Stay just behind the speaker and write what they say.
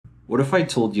What if I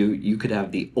told you you could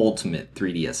have the ultimate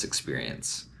 3DS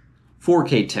experience?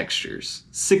 4K textures,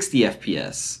 60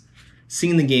 FPS,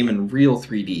 seeing the game in real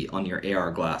 3D on your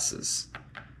AR glasses,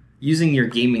 using your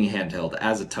gaming handheld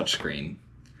as a touchscreen.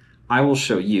 I will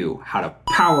show you how to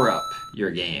power up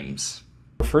your games.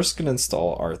 We're first going to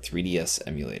install our 3DS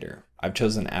emulator. I've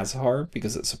chosen Azahar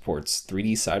because it supports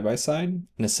 3D side-by-side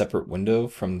in a separate window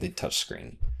from the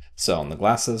touchscreen. So on the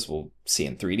glasses, we'll see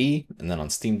in 3D, and then on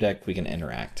Steam Deck, we can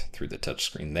interact through the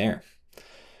touchscreen there.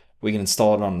 We can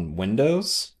install it on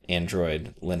Windows,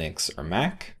 Android, Linux, or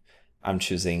Mac. I'm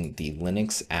choosing the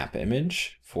Linux app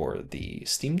image for the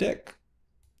Steam Deck.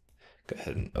 Go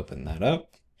ahead and open that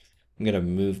up. I'm going to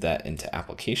move that into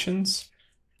Applications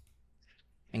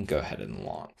and go ahead and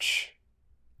launch.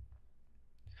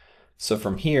 So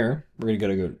from here, we're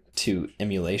going to go to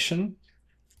Emulation,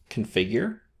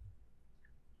 Configure,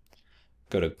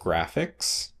 go to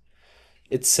Graphics.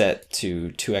 It's set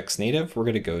to 2x native. We're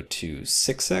going to go to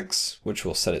 6x, which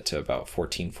will set it to about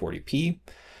 1440p.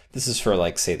 This is for,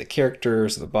 like, say, the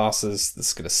characters, the bosses. This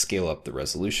is going to scale up the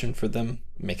resolution for them,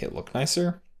 make it look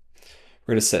nicer.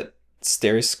 We're going to set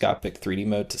stereoscopic 3D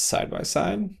mode to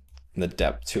side-by-side, and the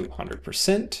depth to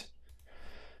 100%.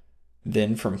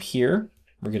 Then from here,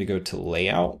 we're going to go to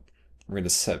Layout. We're going to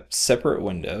set separate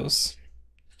windows,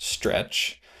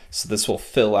 Stretch. So this will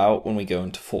fill out when we go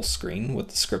into full screen with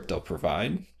the script they'll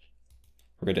provide.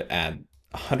 We're going to add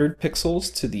 100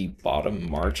 pixels to the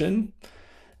bottom margin.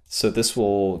 So this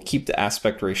will keep the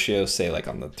aspect ratio, say like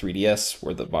on the 3DS,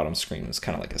 where the bottom screen was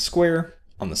kind of like a square,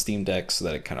 on the Steam Deck, so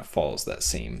that it kind of follows that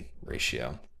same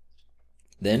ratio.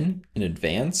 Then in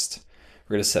Advanced,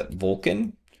 we're going to set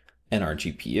Vulkan and our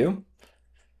GPU.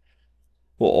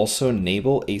 We'll also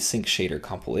enable async shader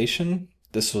compilation.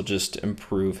 This will just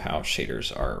improve how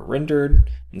shaders are rendered,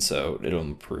 and so it'll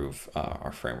improve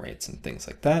our frame rates and things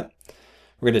like that.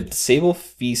 We're going to disable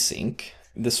VSync.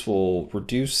 This will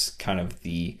reduce kind of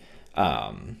the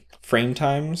frame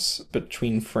times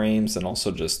between frames, and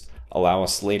also just allow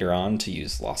us later on to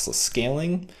use lossless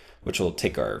scaling, which will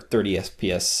take our 30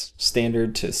 FPS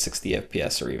standard to 60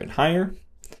 FPS or even higher.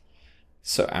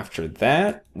 So after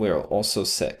that, we'll also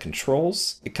set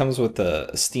controls. It comes with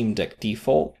a Steam Deck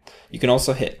default. You can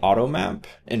also hit auto map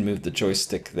and move the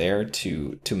joystick there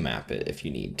to map it if you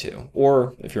need to,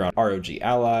 or if you're on ROG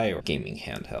Ally or gaming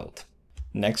handheld.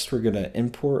 Next, we're going to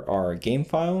import our game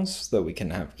files so that we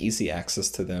can have easy access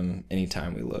to them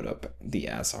anytime we load up the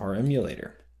Azahar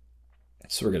emulator.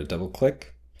 So we're going to double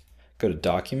click, go to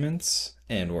Documents,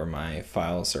 and where my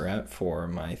files are at for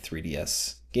my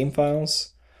 3DS game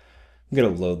files. I'm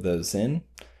going to load those in.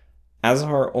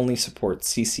 Azahar only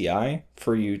supports CCI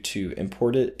for you to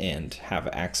import it and have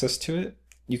access to it.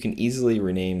 You can easily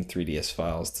rename 3DS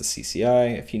files to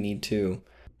CCI if you need to.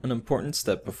 An important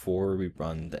step before we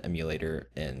run the emulator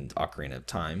in Ocarina of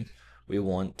Time, we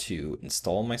want to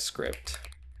install my script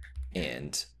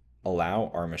and allow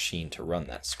our machine to run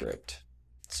that script.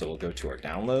 So we'll go to our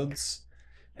downloads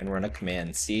and run a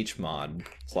command chmod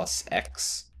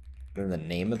 +x, then the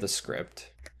name of the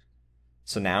script.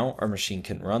 So now our machine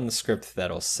can run the script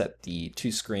that'll set the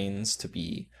two screens to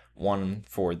be one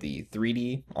for the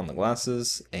 3D on the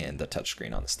glasses and the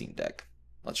touchscreen on the Steam Deck.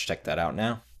 Let's check that out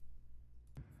now.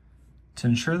 To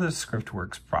ensure the script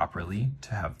works properly,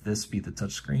 to have this be the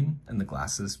touchscreen and the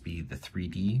glasses be the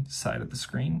 3D side of the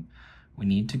screen, we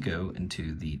need to go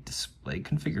into the display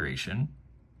configuration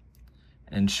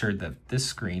and ensure that this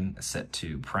screen is set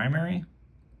to primary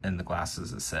and the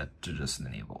glasses is set to just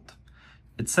enabled.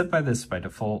 It's set by this by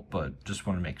default, but just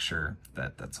want to make sure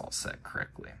that that's all set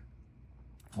correctly.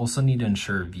 Also need to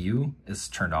ensure view is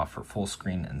turned off for full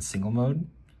screen and single mode.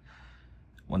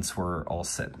 Once we're all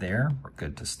set there, we're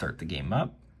good to start the game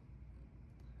up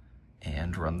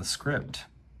and run the script.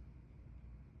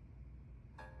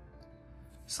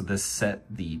 So this set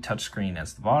the touchscreen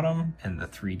as the bottom and the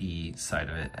 3D side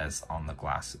of it as on the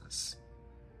glasses.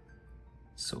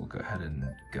 So we'll go ahead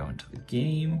and go into the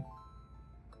game.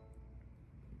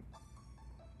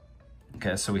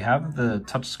 Okay, so we have the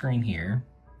touchscreen here.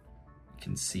 You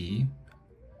can see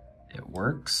it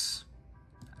works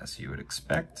as you would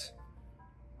expect,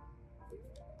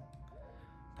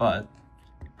 but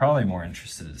you're probably more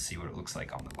interested to see what it looks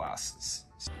like on the glasses.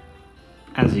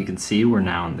 As you can see, we're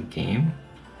now in the game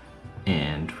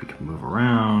and we can move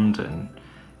around, and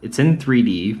it's in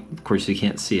 3D. Of course, you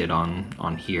can't see it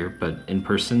on here, but in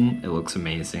person, it looks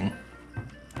amazing.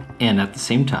 And at the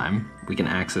same time, we can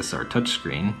access our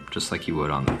touchscreen just like you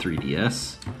would on the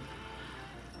 3DS.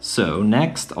 So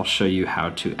next, I'll show you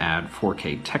how to add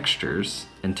 4K textures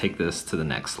and take this to the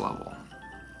next level.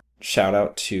 shout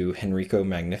out to Henrico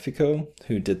Magnifico,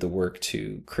 who did the work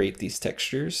to create these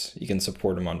textures. You can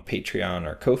support him on Patreon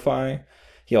or Ko-Fi.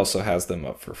 He also has them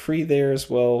up for free there as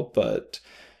well, but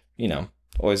you know,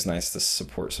 always nice to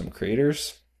support some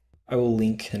creators. I will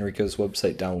link Henrico's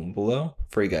website down below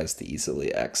for you guys to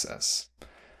easily access.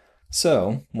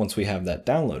 So once we have that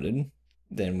downloaded,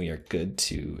 then we are good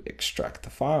to extract the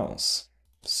files.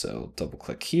 So double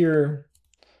click here,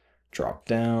 drop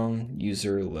down,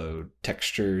 user, load,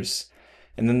 textures,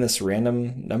 and then this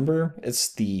random number,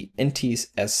 it's the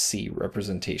NTSC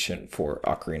representation for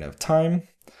Ocarina of Time.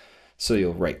 So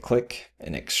you'll right click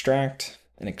and extract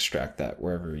that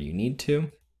wherever you need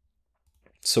to.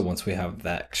 So once we have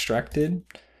that extracted,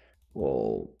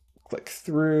 we'll click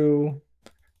through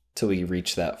till we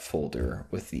reach that folder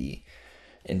with the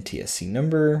NTSC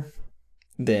number.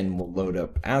 Then we'll load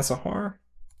up Azahar,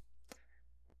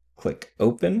 click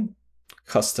open,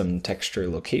 custom texture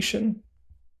location,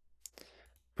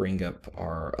 bring up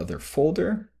our other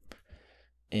folder,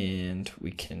 and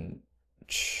we can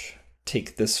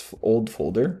take this old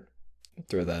folder,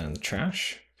 throw that in the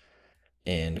trash,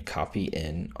 and copy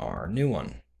in our new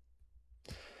one.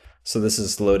 So this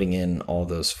is loading in all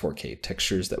those 4K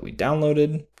textures that we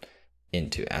downloaded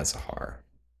into Azahar.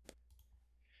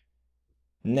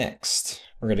 Next,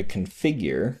 we're going to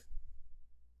configure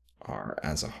our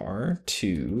Azahar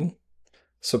to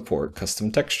support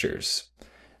custom textures,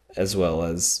 as well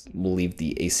as we'll leave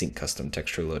the async custom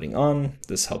texture loading on.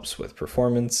 This helps with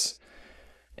performance.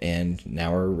 And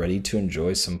now we're ready to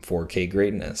enjoy some 4K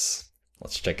greatness.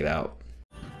 Let's check it out.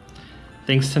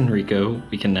 Thanks to Enrico,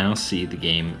 we can now see the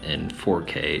game in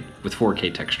 4K with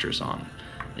 4K textures on,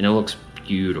 and it looks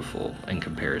beautiful in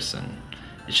comparison.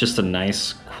 It's just a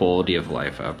nice quality of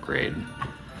life upgrade.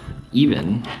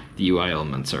 Even the UI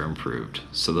elements are improved,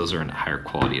 so those are in higher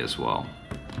quality as well.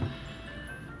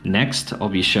 Next, I'll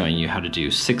be showing you how to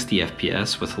do 60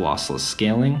 FPS with lossless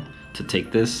scaling to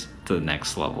take this to the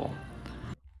next level.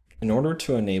 In order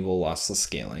to enable lossless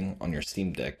scaling on your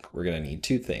Steam Deck, we're going to need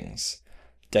two things: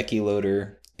 Decky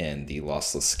Loader and the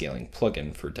Lossless Scaling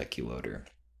plugin for Decky Loader.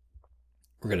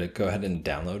 We're going to go ahead and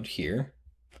download here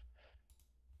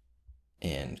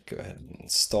and go ahead and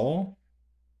install.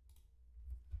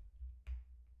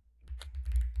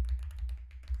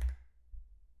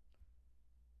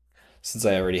 Since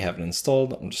I already have it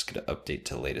installed, I'm just going to update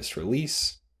to latest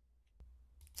release,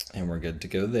 and we're good to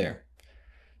go there.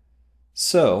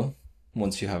 So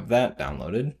once you have that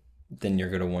downloaded, then you're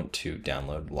going to want to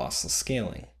download Lossless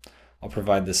Scaling. I'll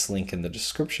provide this link in the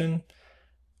description.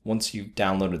 Once you've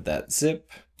downloaded that zip,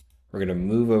 we're going to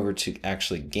move over to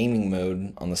actually gaming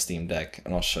mode on the Steam Deck,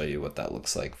 and I'll show you what that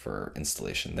looks like for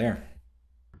installation there.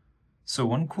 So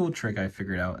one cool trick I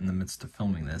figured out in the midst of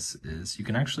filming this is you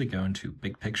can actually go into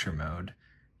big picture mode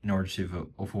in order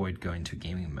to avoid going to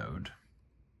gaming mode.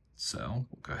 So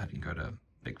we'll go ahead and go to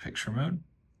big picture mode,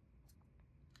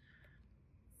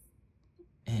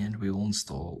 and we will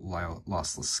install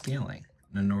Lossless Scaling.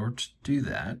 And in order to do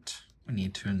that, we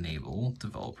need to enable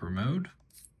developer mode.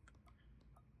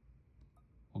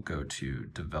 We'll go to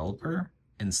developer,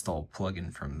 install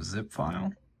plugin from zip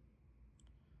file.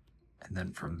 And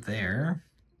then from there,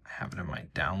 I have it in my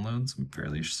downloads, I'm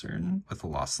fairly certain, with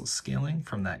Lossless Scaling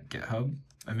from that GitHub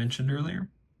I mentioned earlier.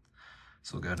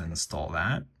 So we'll go ahead and install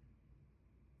that.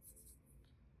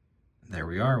 And there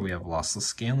we are, we have Lossless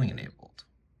Scaling enabled.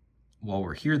 While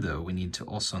we're here though, we need to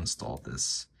also install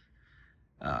this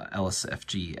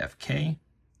LSFG-FK.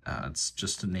 It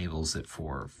just enables it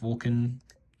for Vulkan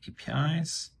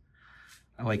APIs.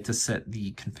 I like to set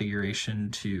the configuration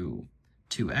to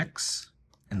 2x,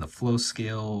 and the flow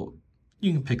scale,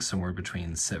 you can pick somewhere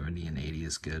between 70 and 80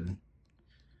 is good.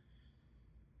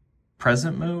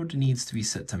 Present mode needs to be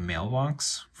set to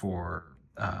mailbox for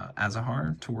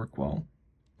Azahar to work well.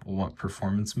 We'll want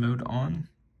performance mode on.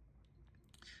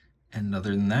 And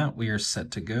other than that, we are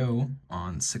set to go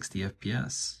on 60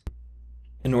 FPS.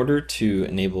 In order to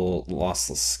enable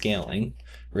lossless scaling,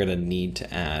 we're going to need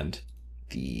to add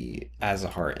the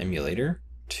Azahar emulator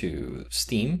to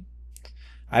Steam.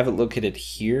 I have it located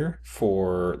here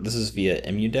this is via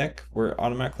EmuDeck where it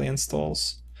automatically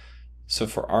installs. So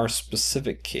for our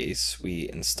specific case, we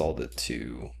installed it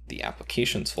to the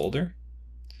applications folder.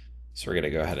 So we're going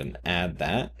to go ahead and add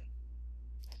that.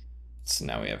 So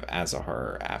now we have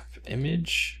Azahar app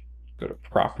image, go to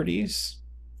properties.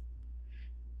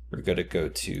 We're going to go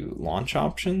to launch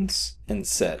options and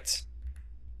set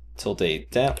 ~det/lsfg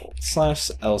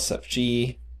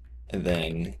and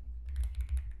then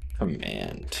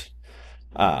command.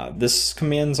 This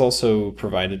command's also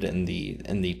provided in the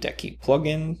Decky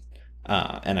plugin,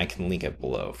 and I can link it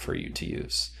below for you to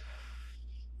use.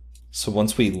 So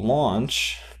once we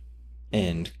launch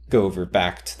and go over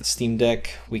back to the Steam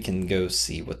Deck, we can go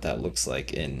see what that looks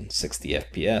like in 60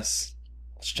 FPS.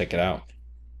 Let's check it out.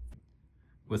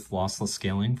 With lossless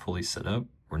scaling fully set up,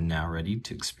 we're now ready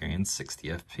to experience 60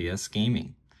 FPS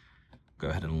gaming. Go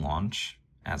ahead and launch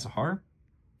Azahar.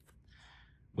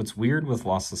 What's weird with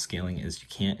lossless scaling is you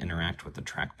can't interact with the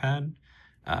trackpad.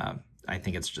 I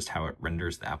think it's just how it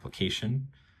renders the application.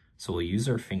 So we'll use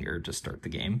our finger to start the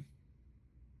game.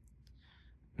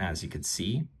 Now, as you can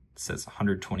see, it says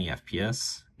 120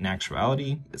 FPS. In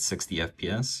actuality, it's 60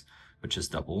 FPS, which is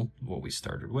double what we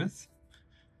started with.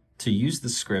 To use the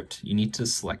script, you need to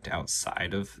select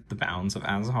outside of the bounds of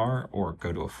Azahar or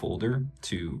go to a folder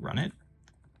to run it.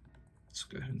 Let's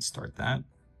go ahead and start that.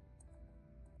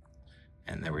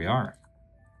 And there we are.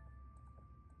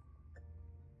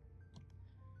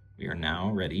 We are now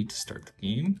ready to start the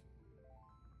game.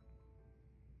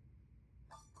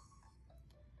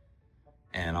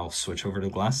 And I'll switch over to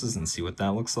glasses and see what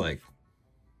that looks like.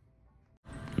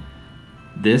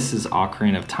 This is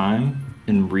Ocarina of Time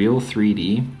in real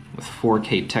 3D with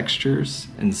 4K textures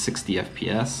and 60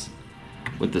 FPS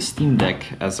with the Steam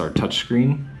Deck as our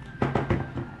touchscreen.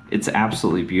 It's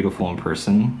absolutely beautiful in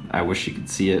person. I wish you could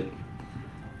see it.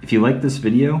 If you like this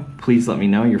video, please let me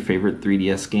know your favorite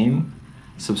 3DS game,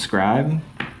 subscribe,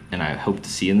 and I hope to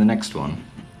see you in the next one.